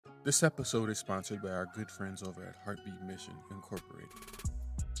This episode is sponsored by our good friends over at Heartbeat Mission Incorporated.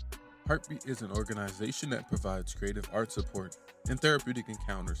 Heartbeat is an organization that provides creative art support and therapeutic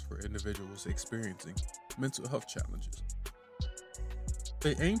encounters for individuals experiencing mental health challenges.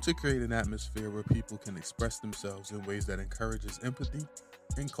 They aim to create an atmosphere where people can express themselves in ways that encourages empathy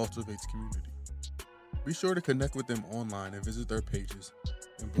and cultivates community. Be sure to connect with them online and visit their pages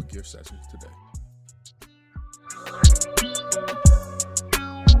and book your sessions today.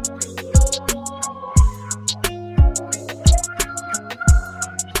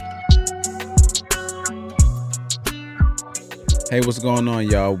 Hey, what's going on,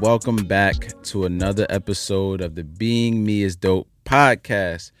 y'all? Welcome back to another episode of the Being Me is Dope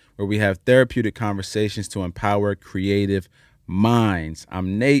podcast, where we have therapeutic conversations to empower creative minds.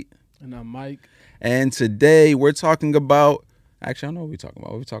 I'm Nate. And I'm Mike. And today we're talking about, actually, I don't know what we're talking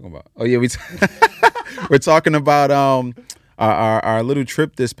about. What are we talking about? Oh, yeah, we're talking about our little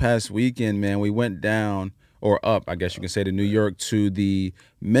trip this past weekend, man. We went down, or up, I guess you can say, to New York to the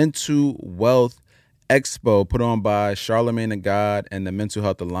Mental Wealth Expo put on by Charlemagne the God and the Mental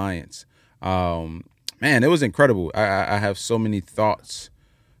Health Alliance. Man, it was incredible. I have so many thoughts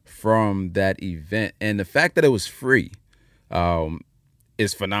from that event, and the fact that it was free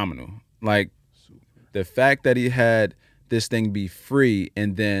is phenomenal. Like, the fact that he had this thing be free,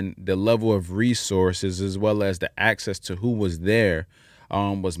 and then the level of resources as well as the access to who was there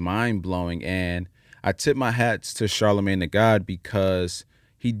was mind-blowing. And I tip my hats to Charlemagne the God because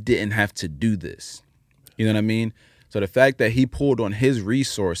he didn't have to do this. You know what I mean? So the fact that he pulled on his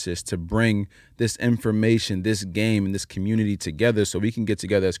resources to bring this information, this game, and this community together so we can get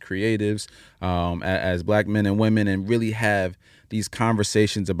together as creatives, as black men and women, and really have these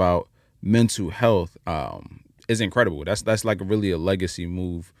conversations about mental health is incredible. That's like really a legacy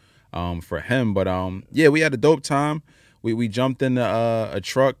move for him. But yeah, we had a dope time. We jumped in a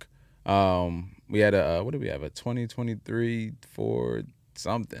truck. We had what did we have? A 2023 Ford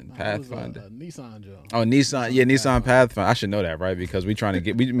something Pathfinder. It was a Nissan, Joe. Oh, Nissan Pathfinder. I should know that, right? Because me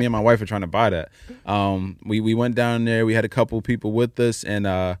and my wife are trying to buy that. We went down there. We had a couple people with us,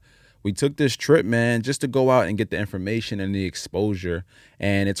 and we took this trip, man, just to go out and get the information and the exposure.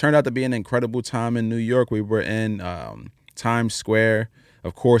 And it turned out to be an incredible time in New York. We were in Times Square.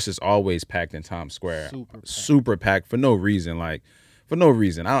 Of course, it's always packed in Times Square. Super packed for no reason. I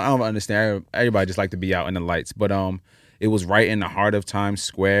don't understand. Everybody just like to be out in the lights, but it was right in the heart of Times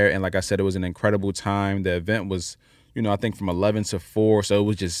Square, and like I said, it was an incredible time. The event was, I think from 11 to 4, so it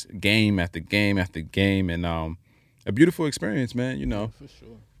was just game after game after game, and a beautiful experience, man. For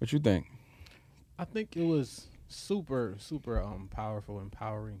sure. What you think? I think it was super powerful,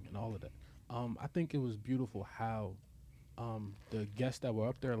 empowering, and all of that. I think it was beautiful how the guests that were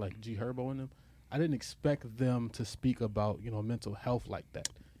up there, like G Herbo and them, I didn't expect them to speak about mental health like that.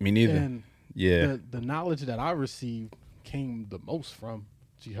 Me neither. And yeah, the knowledge that I received came the most from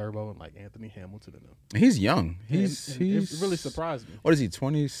G Herbo and like Anthony Hamilton and them. He's young. And it really surprised me. What is he,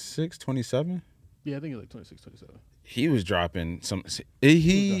 26, 27? Yeah, I think he's like 26, 27. He was dropping some.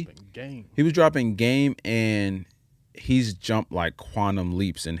 He was dropping game. He was dropping game, and he's jumped like quantum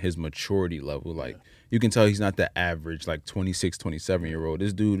leaps in his maturity level. Like, you can tell he's not the average like 26, 27-year-old.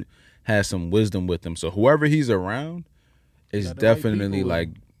 This dude has some wisdom with him. So whoever he's around is definitely like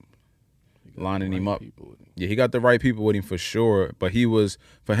lining him up. Yeah, he got the right people with him for sure. But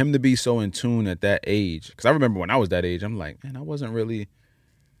for him to be so in tune at that age, because I remember when I was that age, I'm like, man, I wasn't really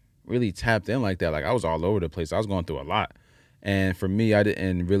tapped in like that. Like, I was all over the place. I was going through a lot. And for me, I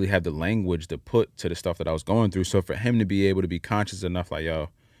didn't really have the language to put to the stuff that I was going through. So for him to be able to be conscious enough, like, yo, all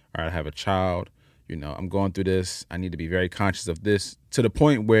right, I have a child, I'm going through this. I need to be very conscious of this, to the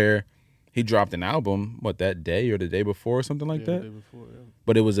point where he dropped an album, that day or the day before or something like that? The day before, yeah.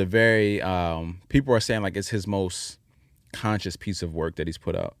 But it was a very, people are saying like it's his most conscious piece of work that he's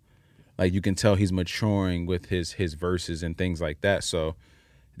put out. Like, you can tell he's maturing with his verses and things like that. So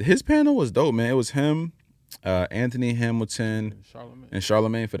his panel was dope, man. It was him, Anthony Hamilton, and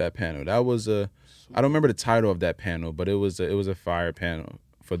Charlemagne for that panel. That was I don't remember the title of that panel, but it was a fire panel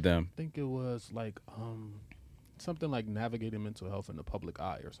for them. I think it was like something like navigating mental health in the public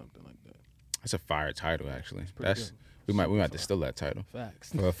eye or something like that. That's a fire title, actually. We might have to steal that title.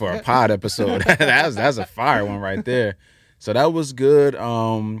 Facts. For a pod episode. that's a fire one right there. So that was good.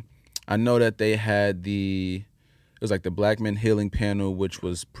 I know that they had it was like the Black Men Healing panel, which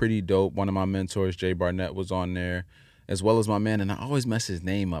was pretty dope. One of my mentors, Jay Barnett, was on there, as well as my man, and I always mess his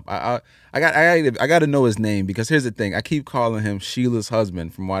name up. I got to know his name, because here's the thing: I keep calling him Sheila's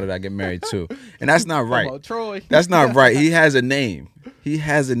husband from Why Did I Get Married Too, and that's not right. Come on, Troy. That's not right. He has a name,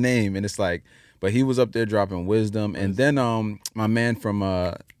 and it's like, but he was up there dropping wisdom, and then my man from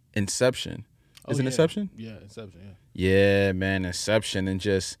Inception. Oh, Is it yeah. Inception? Yeah, Inception. Yeah. Yeah, man, Inception. And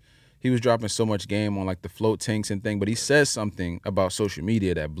just, he was dropping so much game on like the float tanks and thing, but he said something about social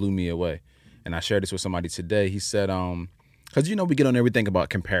media that blew me away. And I shared this with somebody today. He said, because we get on everything about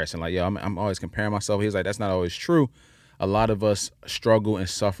comparison. Like, yo, I'm always comparing myself. He was like, that's not always true. A lot of us struggle and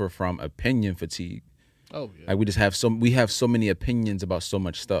suffer from opinion fatigue. Oh yeah. Like we have so many opinions about so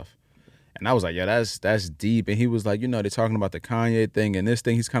much stuff. And I was like, yeah, that's deep. And he was like, they're talking about the Kanye thing and this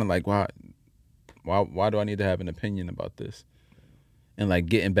thing. He's kind of like, why do I need to have an opinion about this? And like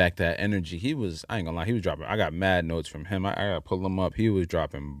getting back that energy, I ain't gonna lie, he was dropping. I got mad notes from him. I gotta pull him up. He was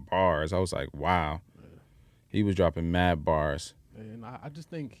dropping bars. I was like, wow. He was dropping mad bars. And I just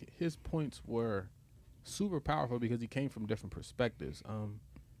think his points were super powerful because he came from different perspectives.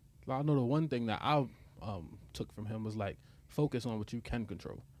 I know the one thing that I took from him was like focus on what you can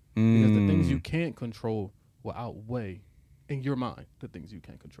control, because the things you can't control will outweigh in your mind the things you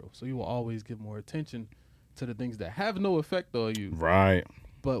can't control. So you will always give more attention to the things that have no effect on you, Right.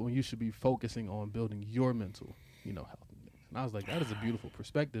 but when you should be focusing on building your mental, health. And I was like, that is a beautiful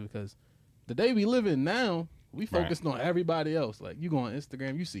perspective, because the day we live in now, we focused on everybody else. Like, you go on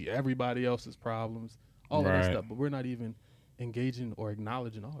Instagram, you see everybody else's problems, all of that stuff, but we're not even engaging or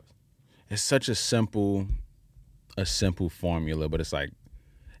acknowledging ours. It's such a simple formula, but it's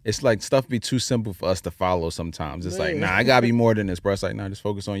like stuff be too simple for us to follow sometimes. It's like, nah, I gotta be more than this, bro. It's like, nah, just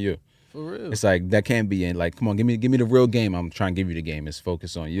focus on you. For real. It's like, that can't be in, like, come on, give me the real game. I'm trying to give you the game. It's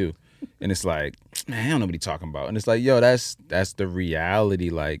focus on you. And it's like, man, I don't know what he's talking about. And it's like, yo, that's the reality.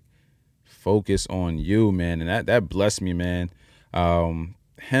 Like, focus on you, man. And that blessed me, man.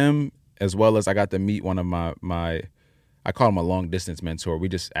 Him, as well as I got to meet one of my I call him a long distance mentor. We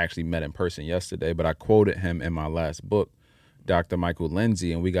just actually met in person yesterday, but I quoted him in my last book, Dr. Michael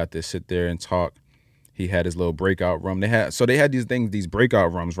Lindsay, and we got to sit there and talk. He had his little breakout room. They had these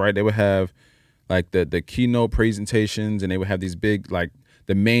breakout rooms, right? They would have like the keynote presentations, and they would have these big, like,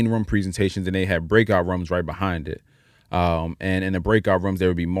 the main room presentations, and they had breakout rooms right behind it. And in the breakout rooms, there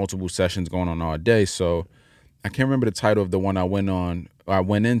would be multiple sessions going on all day. So I can't remember the title of the one I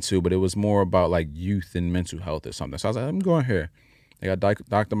went into, but it was more about like youth and mental health or something. So I was like, I'm going here. They got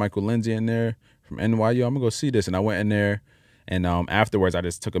Dr. Michael Lindsay in there from NYU. I'm gonna go see this. And I went in there, and afterwards I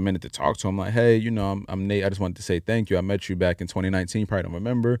just took a minute to talk to him. Like, hey, I'm Nate. I just wanted to say thank you. I met you back in 2019. Probably don't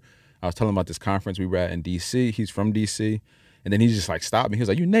remember. I was telling him about this conference we were at in DC. He's from DC. And then he just like stopped me. He was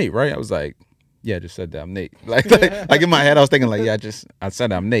like, you Nate, right? I was like, yeah, I just said that. I'm Nate. Like in my head, I was thinking like, yeah, I said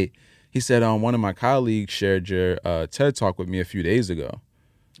that I'm Nate. He said, one of my colleagues shared your TED Talk with me a few days ago.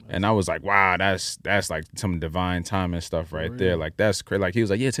 And I was like, wow, that's like some divine time and stuff right there. Like, that's crazy. Like, he was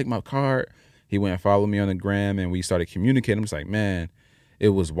like, yeah, take my card. He went and followed me on the gram, and we started communicating. I was like, man, it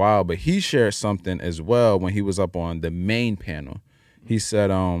was wild. But he shared something as well when he was up on the main panel. He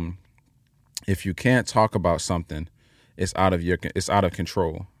said, if you can't talk about something, it's out of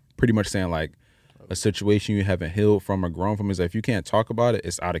control. Pretty much saying like a situation you haven't healed from or grown from is like, if you can't talk about it,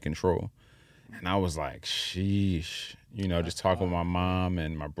 it's out of control. And I was like, sheesh, just talking with my mom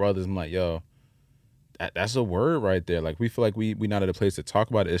and my brothers. I'm like, yo, that's a word right there. Like, we feel like we not at a place to talk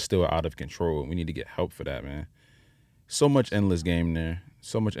about it. It's still out of control. We need to get help for that, man. So much endless game there.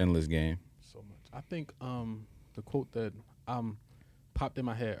 So much endless game. So much. I think the quote that popped in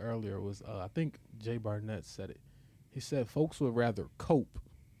my head earlier was, I think Jay Barnett said it. He said, folks would rather cope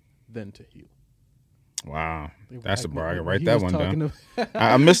than to heal. Wow. That's like, a bar. I can when write he that was one down. talking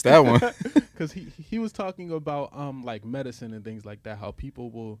I missed that one. Because he was talking about like medicine and things like that, how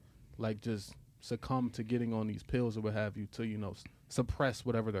people will like just succumb to getting on these pills or what have you to, suppress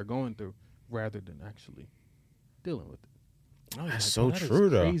whatever they're going through rather than actually dealing with it. That's like, so that true,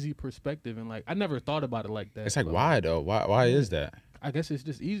 is though. crazy perspective, and like I never thought about it like that. It's like, why though? Why is that? I guess it's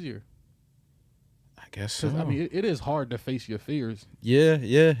just easier. I guess so. I mean, it is hard to face your fears. Yeah.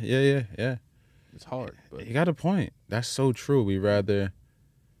 It's hard, but You got a point. That's so true. We rather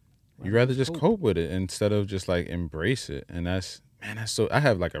just cope with it instead of just like embrace it. And that's so. I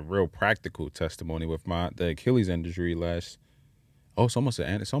have like a real practical testimony with the Achilles injury it's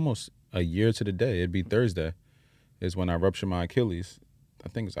almost a year to the day. It'd be Thursday is when I ruptured my Achilles. I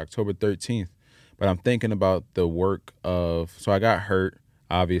think it's October 13th. But I'm thinking about the work so I got hurt,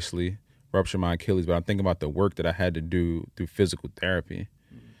 obviously, ruptured my Achilles, but I'm thinking about the work that I had to do through physical therapy.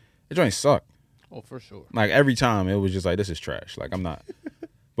 It joint sucked. oh, for sure. Like, every time it was just like, this is trash. Like, I'm not.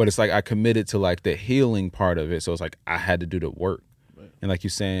 But it's like I committed to like the healing part of it. So it's like I had to do the work. Right. And like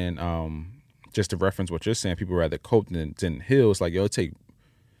you're saying, just to reference what you're saying, people rather cope than heal. It's like, yo,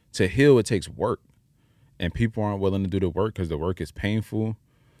 to heal, it takes work. And people aren't willing to do the work because the work is painful.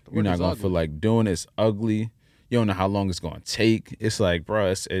 You're not going to feel like doing it. It's ugly. You don't know how long it's gonna take. It's like,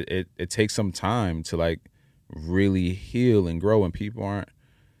 bro, it takes some time to like really heal and grow, and people aren't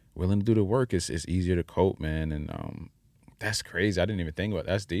willing to do the work. It's easier to cope, man, and that's crazy. I didn't even think about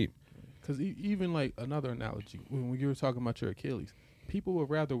that. That's deep. Because even like another analogy, when you were talking about your Achilles, people would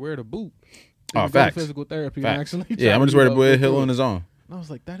rather wear the boot than go to Facts. physical therapy Facts. and actually. Yeah, I'm gonna just wear the boy heal on on his own. And I was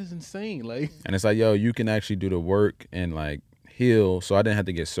like, that is insane. Like, And it's like, yo, you can actually do the work and like heal. So I didn't have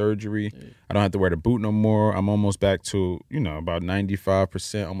to get surgery. Yeah. I don't have to wear the boot no more. I'm almost back to, about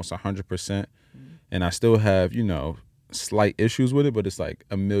 95%, almost 100%. And I still have, slight issues with it, but it's like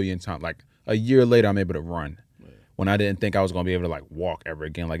a million times. Like a year later, I'm able to run when I didn't think I was going to be able to like walk ever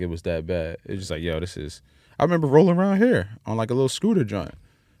again. Like it was that bad. It's just like, yo, I remember rolling around here on like a little scooter joint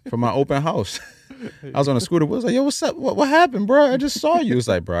from my open house. I was on a scooter. I was like, yo, what's up? What happened, bro? I just saw you. It's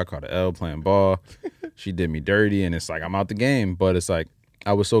like, bro, I caught an L playing ball. She did me dirty, and it's like, I'm out the game. But it's like,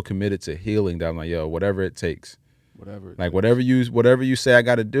 I was so committed to healing that I'm like, yo, whatever it takes. Whatever you say I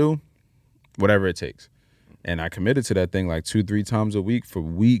got to do, whatever it takes. And I committed to that thing like 2-3 times a week for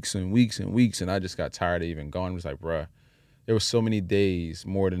weeks and weeks and weeks. And I just got tired of even going. It was like, bruh, there were so many days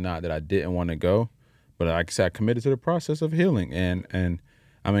more than not that I didn't want to go. But like I said, I committed to the process of healing. And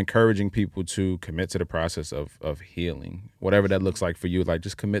I'm encouraging people to commit to the process of healing. Whatever that looks like for you, like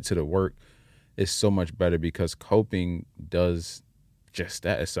just commit to the work. It's so much better because coping does just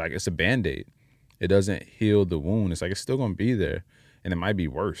that. It's like it's a Band-Aid. It doesn't heal the wound. It's like it's still going to be there. And it might be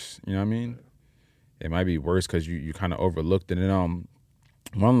worse. You know what I mean? It might be worse because you kind of overlooked it. And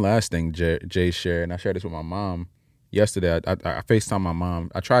one last thing Jay shared, and I shared this with my mom yesterday. I FaceTime my mom.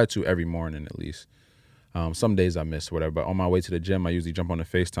 I try to every morning at least. Some days I miss whatever, but on my way to the gym, I usually jump on the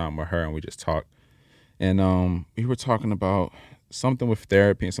FaceTime with her and we just talk. And we were talking about something with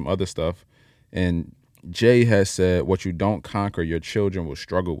therapy and some other stuff. And Jay has said, what you don't conquer, your children will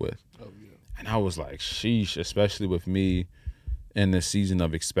struggle with. Oh, yeah. And I was like, sheesh, especially with me in the season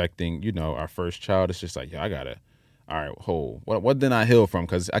of expecting, our first child. It's just like, all right, what didn't I heal from?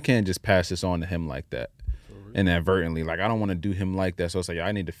 Because I can't just pass this on to him like that inadvertently. Like, I don't want to do him like that. So it's like,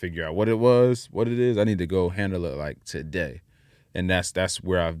 I need to figure out what it is. I need to go handle it like today. And that's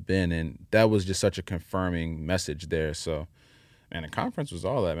where I've been. And that was just such a confirming message there. So, man, the conference was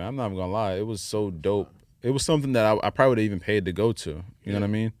all that, man. I'm not even going to lie. It was so dope. It was something that I probably would have even paid to go to. You know what I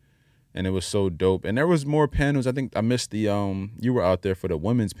mean? And it was so dope. And there was more panels. I think I missed the you were out there for the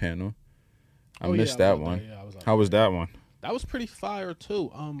women's panel. I missed that one. How was that one? That was pretty fire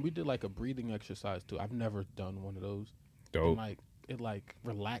too. We did like a breathing exercise too. I've never done one of those. Dope. And it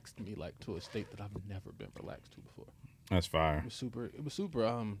relaxed me like to a state that I've never been relaxed to before. That's fire. It was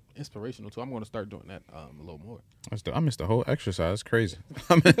super inspirational too. I'm going to start doing that a little more. I missed the whole exercise. Crazy.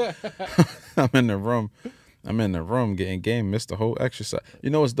 I'm in the room. I'm in the room getting game. Missed the whole exercise. You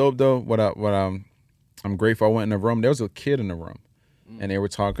know what's dope though? I'm grateful I went in the room. There was a kid in the room, and they were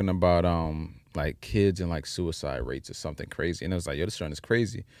talking about like kids and like suicide rates or something crazy. And I was like, yo, this joint is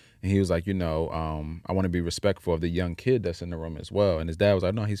crazy. And he was like, I want to be respectful of the young kid that's in the room as well. And his dad was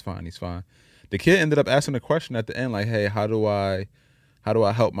like, no, he's fine. He's fine. The kid ended up asking a question at the end, like, hey, how do I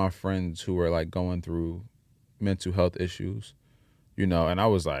help my friends who are like going through mental health issues? And I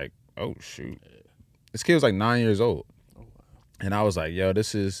was like, oh shoot. This kid was like 9 years old. Oh, wow. And I was like, yo,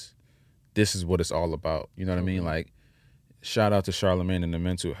 this is what it's all about. You know what I mean? Like, shout out to Charlamagne and the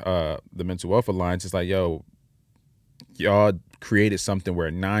Mental Wealth Alliance. It's like, yo, y'all created something where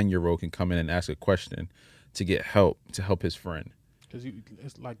a 9-year-old can come in and ask a question to get help, to help his friend. Because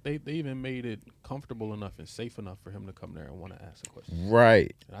it's like they even made it comfortable enough and safe enough for him to come there and want to ask a question.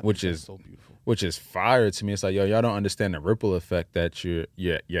 Right. Which is so beautiful. Which is fire to me. It's like, yo, y'all don't understand the ripple effect that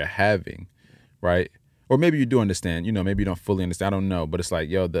you're having, right? Or maybe you do understand, maybe you don't fully understand. I don't know. But it's like,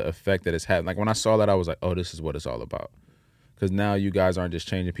 yo, the effect that it's having. Like when I saw that, I was like, oh, this is what it's all about. Because now you guys aren't just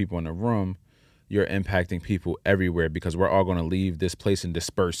changing people in the room. You're impacting people everywhere because we're all going to leave this place and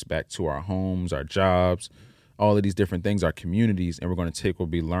disperse back to our homes, our jobs, all of these different things, our communities. And we're going to take what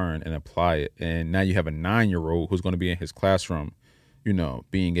we learn and apply it. And now you have a 9-year-old who's going to be in his classroom,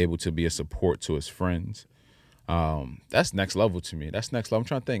 being able to be a support to his friends. That's next level to me. That's next level. I'm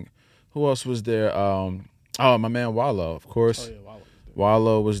trying to think. Who else was there? My man Wallow, of course. Oh, yeah,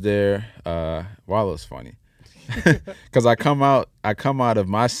 Wallow was there. Wallow's funny. Because I come out of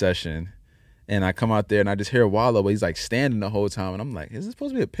my session and I come out there and I just hear Wallow, but he's like standing the whole time. And I'm like, is this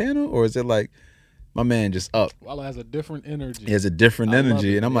supposed to be a panel or is it like my man just up? Wallow has a different energy. He has a different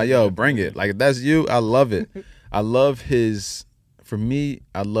energy. And I'm like, yo, bring it. Like, if that's you, I love it. I love for me,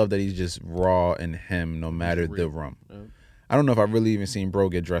 I love that he's just raw in him no matter the room. Yeah. I don't know if I've really even seen bro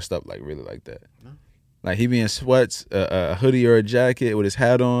get dressed up like really like that. No. Like he be in sweats, a hoodie or a jacket with his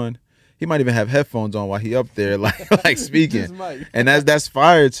hat on. He might even have headphones on while he up there, like speaking. Just might. And that's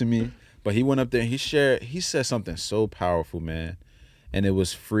fire to me. But he went up there and he said something so powerful, man. And it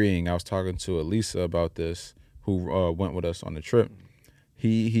was freeing. I was talking to Elisa about this, who went with us on the trip.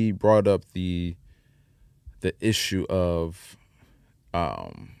 He brought up the issue of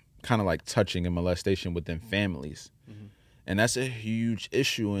kind of like touching and molestation within families. And that's a huge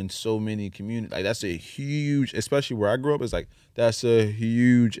issue in so many communities. Like, that's a huge, especially where I grew up, it's like, that's a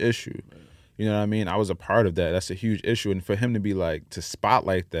huge issue. Right. You know what I mean? I was a part of that. That's a huge issue. And for him to be like, to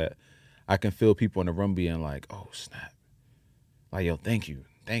spotlight that, I can feel people in the room being like, oh, snap. Like, yo, thank you.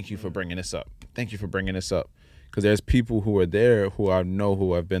 Thank you for bringing this up. Thank you for bringing this up. Because there's people who are there who I know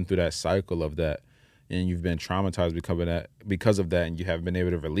who have been through that cycle of that. And you've been traumatized because of that, and you haven't been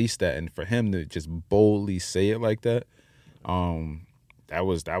able to release that. And for him to just boldly say it like that, that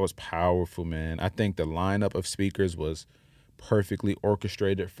was powerful, man. I think the lineup of speakers was perfectly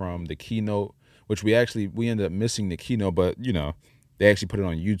orchestrated from the keynote, which we ended up missing the keynote, but you know, they actually put it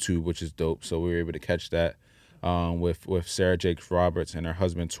on YouTube, which is dope. So we were able to catch that with Sarah Jakes Roberts and her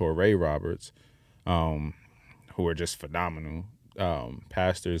husband Touré Roberts, who are just phenomenal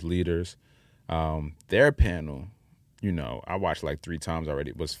pastors, leaders. Their panel, you know, I watched like 3 times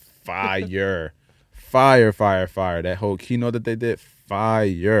already. It was fire. Fire. That whole keynote that they did,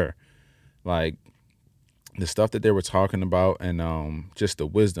 fire. Like, the stuff that they were talking about and just the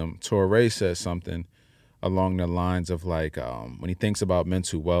wisdom. Touré said something along the lines of like, when he thinks about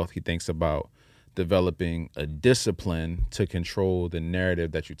mental wealth, he thinks about developing a discipline to control the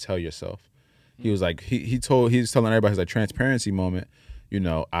narrative that you tell yourself. He was like, he was telling everybody, his like transparency moment, you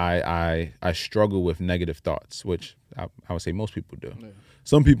know, I struggle with negative thoughts, which I would say most people do. Yeah.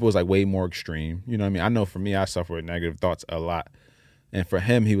 Some people is like way more extreme. You know what I mean? I know for me, I suffer with negative thoughts a lot. And for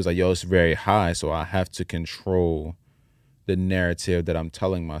him, he was like, yo, it's very high, so I have to control the narrative that I'm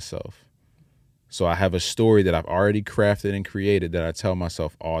telling myself. So I have a story that I've already crafted and created that I tell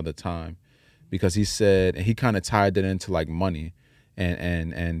myself all the time. Because he said, and he kind of tied it into like money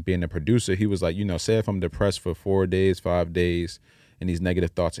and being a producer. He was like, you know, say if I'm depressed for 4 days, 5 days, and these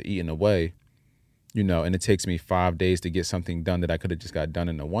negative thoughts are eating away, you know, and it takes me 5 days to get something done that I could have just got done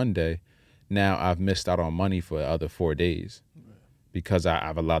in a 1 day. Now I've missed out on money for the other 4 days because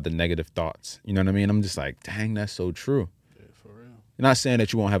I've allowed the negative thoughts. You know what I mean? I'm just like, dang, that's so true. Yeah, for real. I'm not saying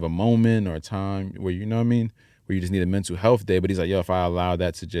that you won't have a moment or a time where, you know what I mean, where you just need a mental health day. But he's like, yo, if I allow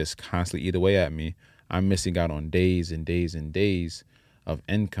that to just constantly eat away at me, I'm missing out on days and days and days of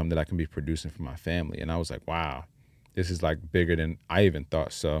income that I can be producing for my family. And I was like, wow, this is like bigger than I even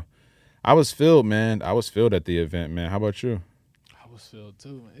thought. So I was filled, man. I was filled at the event, man. How about you? I was filled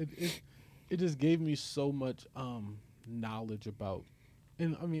too, man. It just gave me so much knowledge about,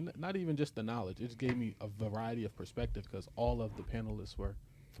 and I mean, not even just the knowledge. It just gave me a variety of perspectives because all of the panelists were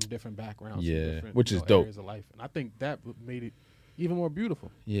from different backgrounds, from different, which is dope. Areas of life, and I think that made it even more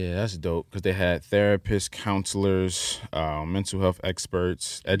beautiful. Yeah, that's dope because they had therapists, counselors, mental health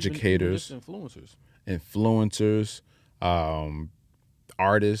experts, educators, even influencers,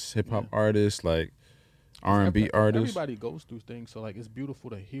 artists, hip hop artists, like R&B artists. Everybody goes through things, so like it's beautiful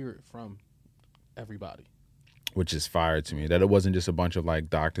to hear it from everybody. Which is fire to me, that it wasn't just a bunch of like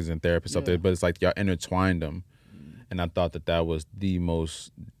doctors and therapists up there, but it's like y'all intertwined them. And I thought that was the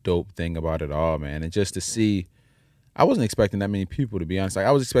most dope thing about it all, man. And just to see, I wasn't expecting that many people, to be honest. Like,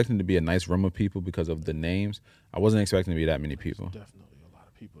 I was expecting to be a nice room of people because of the names. I wasn't expecting to be that many people. There's definitely a lot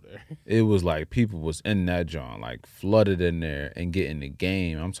of people there. It was like people was in that joint, like flooded in there and getting the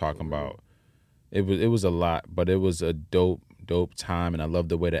game. I'm talking about, it was a lot, but it was a dope time. And I love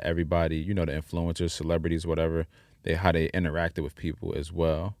the way that everybody, you know, the influencers, celebrities, whatever, how they interacted with people as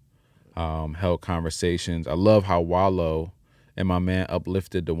well. Held conversations. I love how Wallow and my man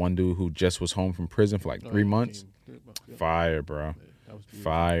uplifted the one dude who just was home from prison for like 3 months. Fire, bro. Yeah,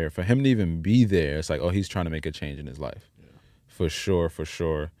 fire. For him to even be there, it's like, oh, he's trying to make a change in his life. Yeah. For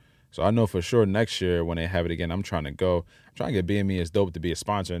sure. So I know for sure next year when they have it again, I'm trying to go. I'm trying to get BME as dope to be a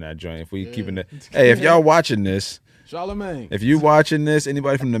sponsor in that joint. If we keeping it, hey, if y'all watching this, Charlemagne. If you watching this,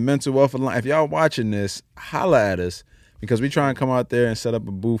 anybody from the Mental Wealth Alliance, if y'all watching this, holla at us because we try and come out there and set up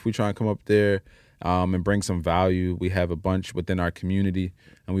a booth. We try and come up there and bring some value. We have a bunch within our community,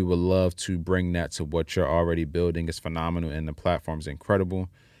 and we would love to bring that to what you're already building. It's phenomenal, and the platform is incredible,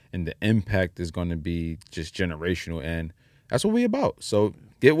 and the impact is going to be just generational, and that's what we about. So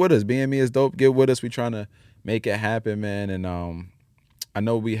get with us. BME is dope. Get with us. We trying to make it happen, man, and I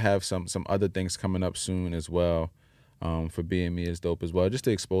know we have some other things coming up soon as well. For BME is dope as well, just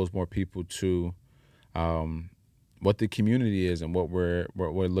to expose more people to what the community is and what we're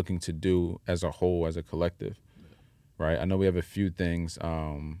looking to do as a whole, as a collective, right? I know we have a few things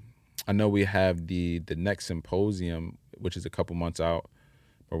I know we have the next symposium, which is a couple months out,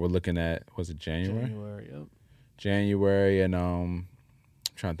 but we're looking at, was it January? January, yep. January, and I'm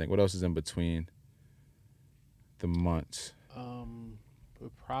trying to think what else is in between the months.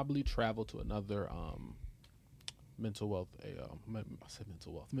 We'll probably travel to another mental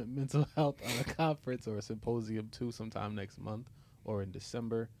health conference or a symposium too sometime next month or in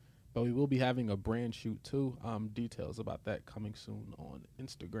December. But we will be having a brand shoot too. Details about that coming soon on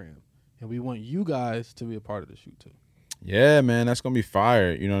Instagram. And we want you guys to be a part of the shoot too. Yeah, man, that's going to be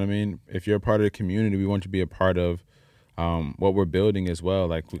fire. You know what I mean? If you're a part of the community, we want you to be a part of what we're building as well.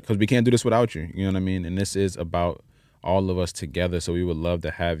 Like, because we can't do this without you. You know what I mean? And this is about all of us together. So we would love to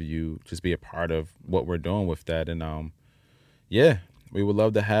have you just be a part of what we're doing with that. And yeah, we would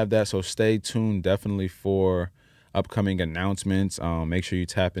love to have that. So stay tuned definitely for upcoming announcements. Make sure you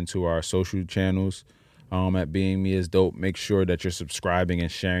tap into our social channels at Being Me is Dope. Make sure that you're subscribing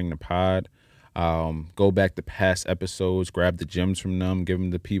and sharing the pod. Go back to past episodes, grab the gems from them, give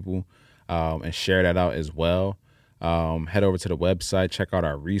them to people, and share that out as well. Head over to the website, check out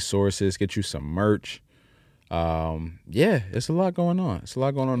our resources, get you some merch. Yeah, it's a lot going on. It's a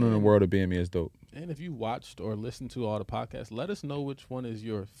lot going on in the world of Being Me is Dope. And if you watched or listened to all the podcasts, let us know which one is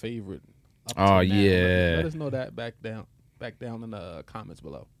your favorite. Oh, yeah. Let us know that back down in the comments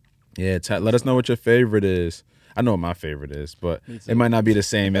below. Yeah, let us know what your favorite is. I know what my favorite is, but it might not be the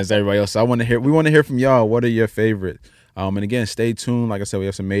same as everybody else. So we want to hear from y'all. What are your favorite? And again, stay tuned. Like I said, we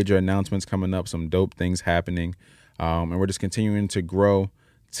have some major announcements coming up, some dope things happening. And we're just continuing to grow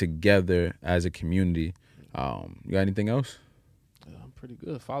together as a community. You got anything else? I'm pretty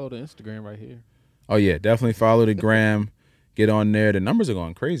good. Follow the Instagram right here. Oh, yeah, definitely follow the gram. Get on there. The numbers are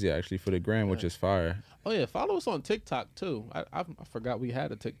going crazy, actually, for the gram, which is fire. Oh, yeah. Follow us on TikTok, too. I forgot we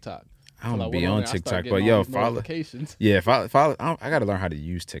had a TikTok. I don't be on TikTok, but yo, follow. Yeah, follow. I got to learn how to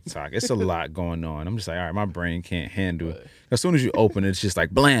use TikTok. It's a lot going on. I'm just like, all right, my brain can't handle it. As soon as you open it, it's just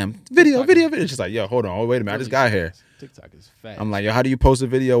like, blam, video. It's just like, yo, hold on. Oh, wait a minute. I just got here. TikTok is fast. I'm like, yo, how do you post a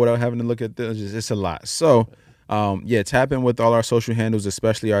video without having to look at this? It's a lot. So, yeah, tap in with all our social handles,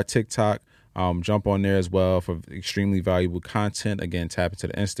 especially our TikTok. Jump on there as well for extremely valuable content. Again, tap into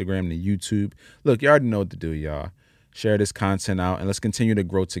the Instagram, the YouTube. Look, you already know what to do, y'all. Share this content out, and let's continue to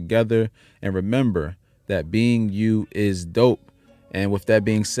grow together. And remember that being you is dope. And with that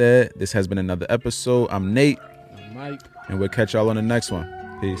being said, this has been another episode. I'm Nate. I'm Mike. And we'll catch y'all on the next one.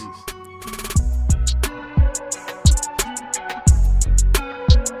 Peace.